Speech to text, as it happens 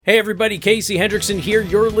Hey everybody, Casey Hendrickson here.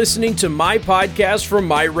 You're listening to my podcast from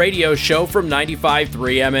my radio show from 95.3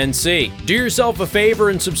 MNC. Do yourself a favor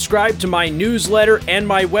and subscribe to my newsletter and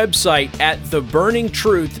my website at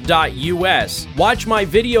theburningtruth.us. Watch my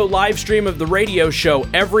video live stream of the radio show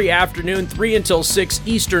every afternoon, 3 until 6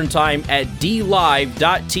 Eastern Time at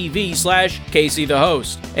dlive.tv/Casey the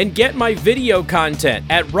Host. And get my video content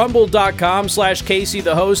at rumble.com/Casey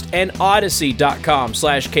the Host and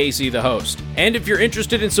odyssey.com/Casey the Host. And if you're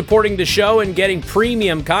interested in supporting the show and getting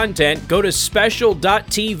premium content, go to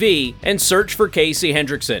special.tv and search for Casey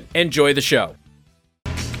Hendrickson. Enjoy the show.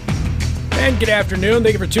 And good afternoon.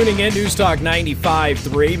 Thank you for tuning in. News Talk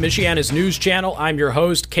 95.3, Michiana's news channel. I'm your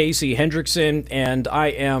host, Casey Hendrickson, and I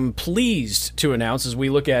am pleased to announce as we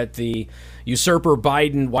look at the usurper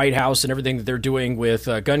Biden White House and everything that they're doing with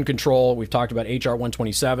gun control. We've talked about HR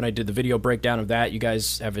 127. I did the video breakdown of that. You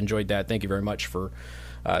guys have enjoyed that. Thank you very much for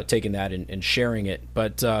taking that and sharing it.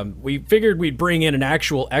 But we figured we'd bring in an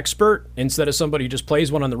actual expert instead of somebody who just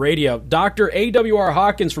plays one on the radio. Dr. AWR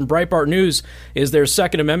Hawkins from Breitbart News is their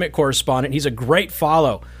Second Amendment correspondent. He's a great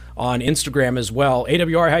follow on Instagram as well.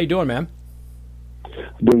 AWR, how you doing, man?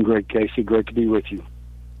 Doing great, Casey. Great to be with you.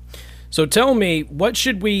 So tell me, what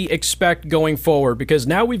should we expect going forward? Because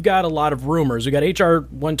now we've got a lot of rumors. We've got HR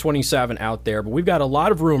 127 out there, but we've got a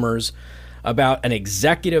lot of rumors about an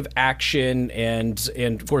executive action, and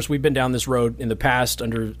of course we've been down this road in the past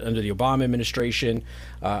under the Obama administration.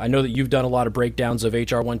 I know that you've done a lot of breakdowns of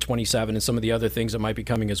HR 127 and some of the other things that might be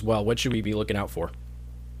coming as well. What should we be looking out for?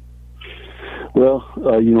 Well,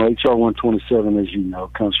 HR 127, as you know,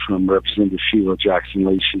 comes from Representative Sheila Jackson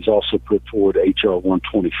Lee. She's also put forward HR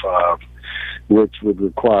 125, which would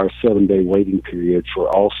require a 7-day waiting period for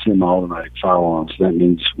all semi-automatic firearms. That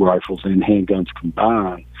means rifles and handguns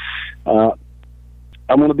combined.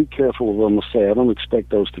 I'm going to be careful with what I'm going to say. I don't expect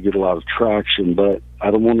those to get a lot of traction, but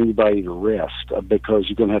I don't want anybody to rest because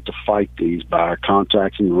you're going to have to fight these by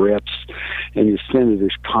contacting reps and your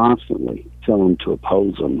senators constantly telling them to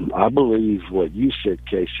oppose them. I believe what you said,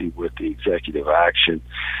 Casey, with the executive action,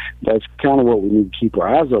 that's kind of what we need to keep our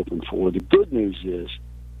eyes open for. The good news is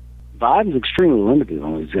Biden's extremely limited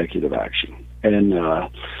on executive action. And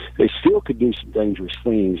they still could do some dangerous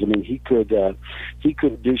things. I mean, he could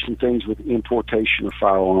do some things with importation of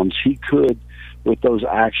firearms. He could, with those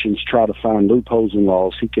actions, try to find loopholes in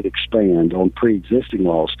laws. He could expand on pre-existing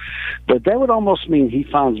laws. But that would almost mean he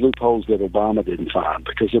finds loopholes that Obama didn't find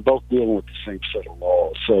because they're both dealing with the same set of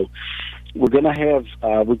laws. So we're going to have,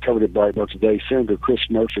 we covered it Breitbart today, Senator Chris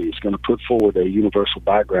Murphy is going to put forward a universal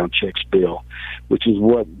background checks bill, which is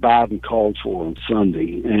what Biden called for on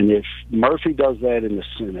Sunday. And if Murphy does that in the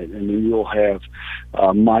Senate, and then you'll have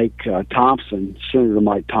Mike Thompson, Senator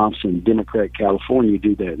Mike Thompson, Democrat California,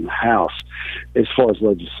 do that in the House. As far as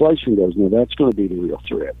legislation goes, now that's going to be the real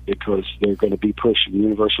threat because they're going to be pushing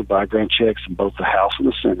universal background checks in both the House and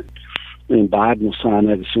the Senate. And Biden will sign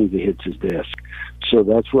that as soon as he hits his desk. So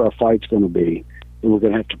that's where our fight's going to be, and we're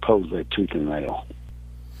going to have to pose that tooth and nail.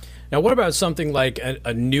 Now, what about something like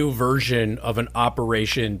a new version of an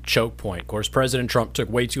Operation Choke Point? Of course, President Trump took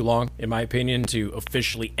way too long, in my opinion, to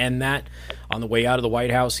officially end that. On the way out of the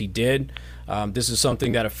White House, he did. This is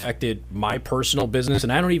something that affected my personal business,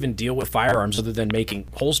 and I don't even deal with firearms other than making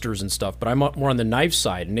holsters and stuff, but I'm more on the knife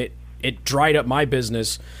side, and it dried up my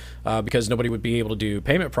business because nobody would be able to do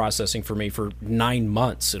payment processing for me for 9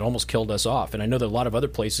 months. It almost killed us off. And I know that a lot of other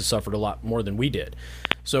places suffered a lot more than we did.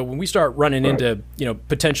 So when we start running into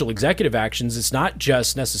potential executive actions, it's not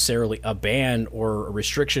just necessarily a ban or a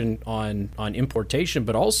restriction on importation,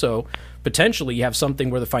 but also potentially you have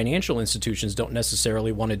something where the financial institutions don't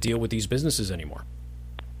necessarily want to deal with these businesses anymore.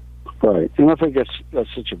 Right, and I think that's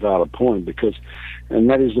such a valid point because, and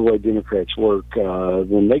that is the way Democrats work.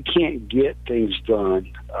 When they can't get things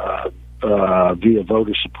done via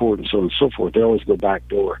voter support and so on and so forth, they always go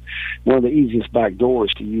backdoor. One of the easiest backdoors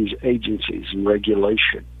is to use agencies and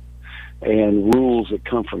regulation and rules that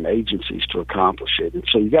come from agencies to accomplish it. And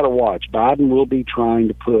so you got to watch. Biden will be trying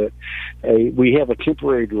to put we have a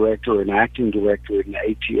temporary director, an acting director in the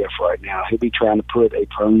ATF right now. He'll be trying to put a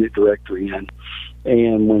permanent director in.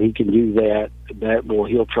 And when he can do that,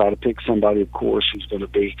 he'll try to pick somebody, of course, who's going to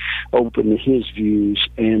be open to his views.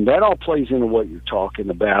 And that all plays into what you're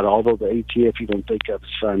talking about, although the ATF you don't think of as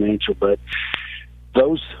financial. But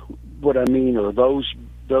those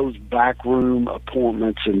backroom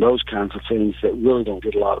appointments and those kinds of things that really don't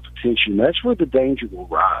get a lot of attention, that's where the danger will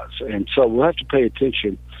rise. And so we'll have to pay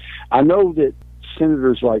attention. I know that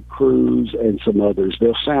senators like Cruz and some others,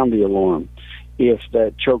 they'll sound the alarm if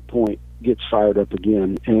that choke point gets fired up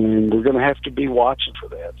again, and we're going to have to be watching for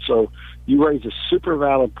that. So you raise a super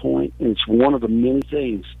valid point, and it's one of the many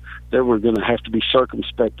things that we're going to have to be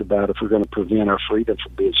circumspect about if we're going to prevent our freedom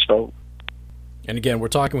from being stolen. And again, we're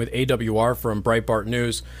talking with AWR from Breitbart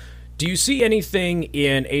News. Do you see anything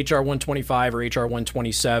in H.R. 125 or H.R.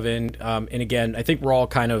 127? And again, I think we're all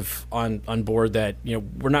kind of on board that,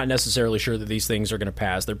 we're not necessarily sure that these things are going to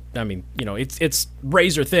pass. It's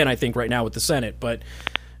razor thin, I think, right now with the Senate. But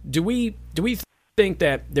do we think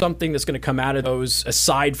that there's something that's going to come out of those,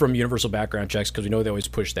 aside from universal background checks, because we know they always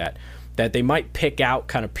push that they might pick out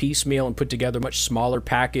kind of piecemeal and put together a much smaller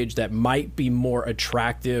package that might be more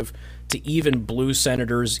attractive to even blue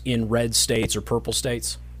senators in red states or purple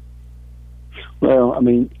states? Well,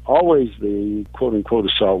 always the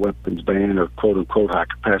quote-unquote assault weapons ban or quote-unquote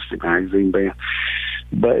high-capacity magazine ban.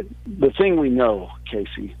 But the thing we know,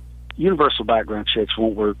 Casey, universal background checks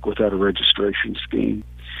won't work without a registration scheme.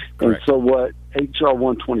 Correct. And so what H.R.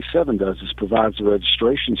 127 does is provides a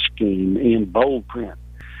registration scheme in bold print.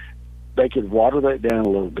 They could water that down a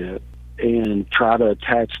little bit and try to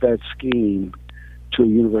attach that scheme to a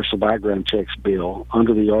universal background checks bill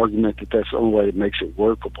under the argument that that's the only way it makes it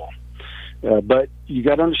workable. But you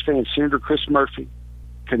got to understand, Senator Chris Murphy,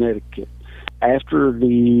 Connecticut, after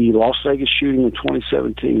the Las Vegas shooting in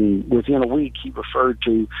 2017, within a week he referred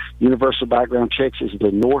to universal background checks as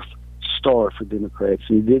the North Star for Democrats,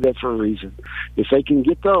 and he did that for a reason. If they can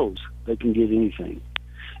get those, they can get anything.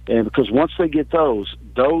 And because once they get those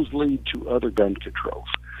lead to other gun controls.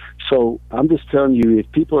 So I'm just telling you,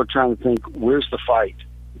 if people are trying to think, where's the fight?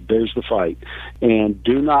 There's the fight. And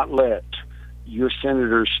do not let your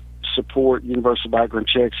senators support universal background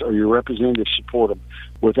checks or your representatives support them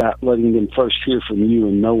without letting them first hear from you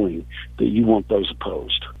and knowing that you want those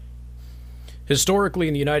opposed. Historically,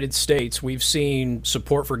 in the United States, we've seen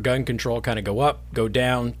support for gun control kind of go up, go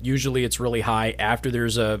down. Usually it's really high after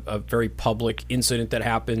there's a very public incident that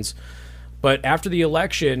happens. But after the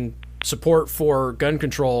election, support for gun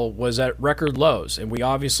control was at record lows. And we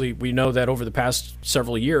know that over the past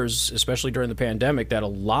several years, especially during the pandemic, that a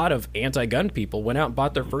lot of anti-gun people went out and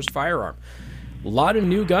bought their first firearm. A lot of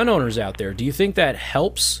new gun owners out there. Do you think that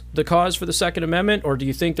helps the cause for the Second Amendment, or do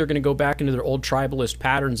you think they're going to go back into their old tribalist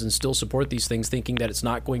patterns and still support these things, thinking that it's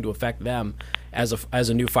not going to affect them as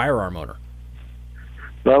a new firearm owner?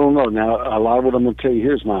 I don't know. Now, a lot of what I'm going to tell you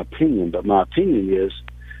here is my opinion, but my opinion is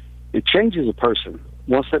it changes a person.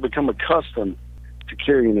 Once they become accustomed to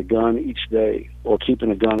carrying a gun each day, or keeping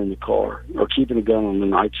a gun in the car, or keeping a gun on the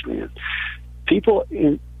nightstand, people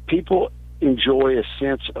enjoy a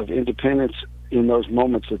sense of independence in those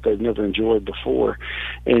moments that they've never enjoyed before.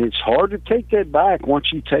 And it's hard to take that back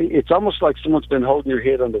once you take, it's almost like someone's been holding your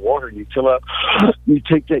head underwater and you fill up, you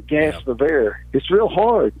take that gasp of air. It's real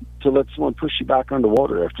hard to let someone push you back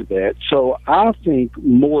underwater after that. So I think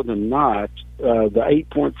more than not, the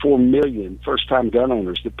 8.4 million first-time gun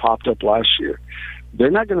owners that popped up last year,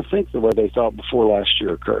 they're not going to think the way they thought before last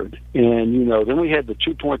year occurred. And, then we had the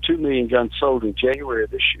 2.2 million guns sold in January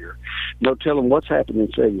of this year. No telling what's happened in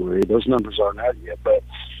February. Those numbers aren't out yet. But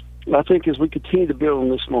I think as we continue to build on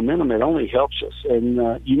this momentum, it only helps us. And,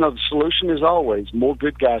 the solution is always more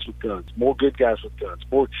good guys with guns, more good guys with guns.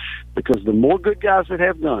 Because the more good guys that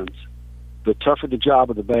have guns, the tougher the job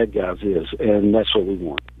of the bad guys is. And that's what we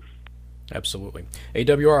want. Absolutely.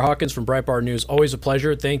 AWR Hawkins from Breitbart News, always a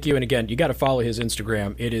pleasure. Thank you. And again, you got to follow his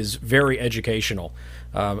Instagram. It is very educational.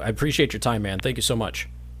 I appreciate your time, man. Thank you so much.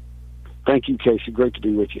 Thank you, Casey. Great to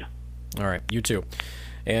be with you. All right. You too.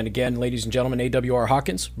 And again, ladies and gentlemen, AWR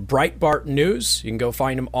Hawkins, Breitbart News. You can go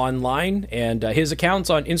find him online. And his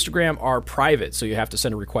accounts on Instagram are private, so you have to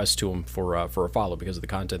send a request to him for a follow because of the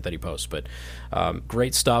content that he posts. But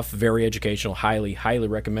great stuff, very educational, highly, highly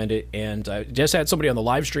recommend it. And I just had somebody on the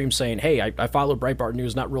live stream saying, hey, I follow Breitbart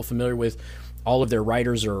News, not real familiar with all of their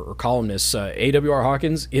writers or columnists. AWR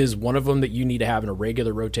Hawkins is one of them that you need to have in a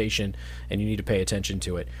regular rotation, and you need to pay attention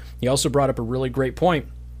to it. He also brought up a really great point.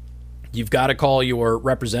 You've got to call your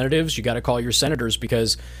representatives. You got to call your senators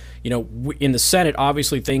because, in the Senate,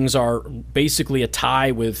 obviously things are basically a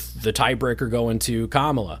tie with the tiebreaker going to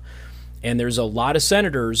Kamala. And there's a lot of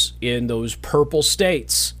senators in those purple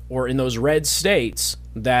states or in those red states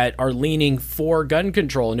that are leaning for gun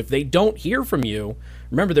control. And if they don't hear from you,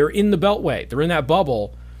 remember, they're in the Beltway. They're in that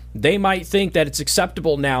bubble. They might think that it's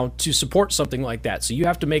acceptable now to support something like that. So you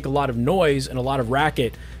have to make a lot of noise and a lot of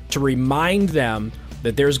racket to remind them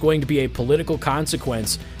that there's going to be a political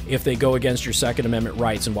consequence if they go against your Second Amendment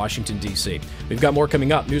rights in Washington, D.C. We've got more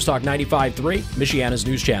coming up. News Talk 95.3, Michiana's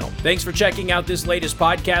news channel. Thanks for checking out this latest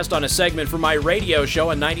podcast on a segment from my radio show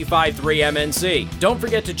on 95.3 MNC. Don't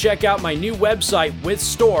forget to check out my new website with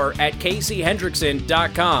store at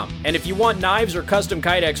CaseyHendrickson.com. And if you want knives or custom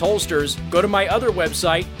Kydex holsters, go to my other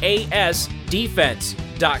website,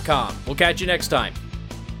 ASDefense.com. We'll catch you next time.